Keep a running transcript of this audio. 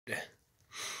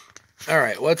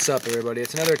Alright, what's up everybody?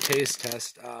 It's another taste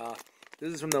test.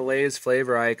 This is from the Lay's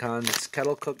Flavor Icon. It's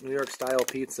kettle cooked New York style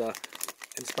pizza.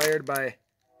 Inspired by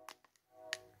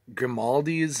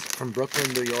Grimaldi's from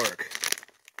Brooklyn, New York.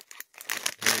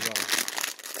 There you go.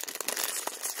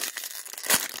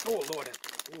 Oh Lord.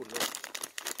 Oh Lord.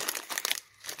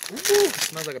 Ooh, it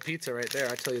smells like a pizza right there,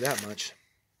 I tell you that much.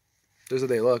 This is what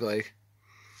they look like.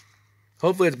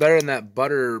 Hopefully it's better than that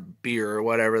butter beer or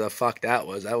whatever the fuck that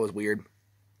was. That was weird.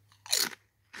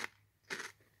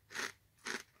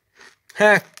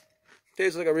 Heh,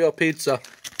 tastes like a real pizza.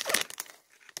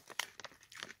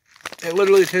 It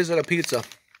literally tastes like a pizza.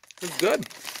 It's good.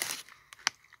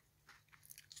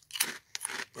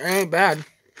 It ain't bad.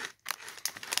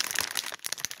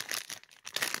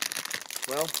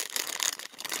 Well,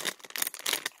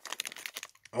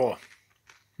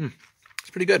 it's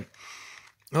pretty good.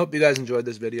 I hope you guys enjoyed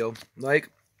this video.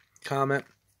 Like, comment,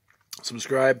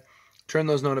 subscribe, turn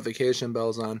those notification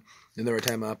bells on, and every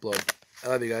time I upload. I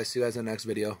love you guys. See you guys in the next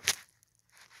video.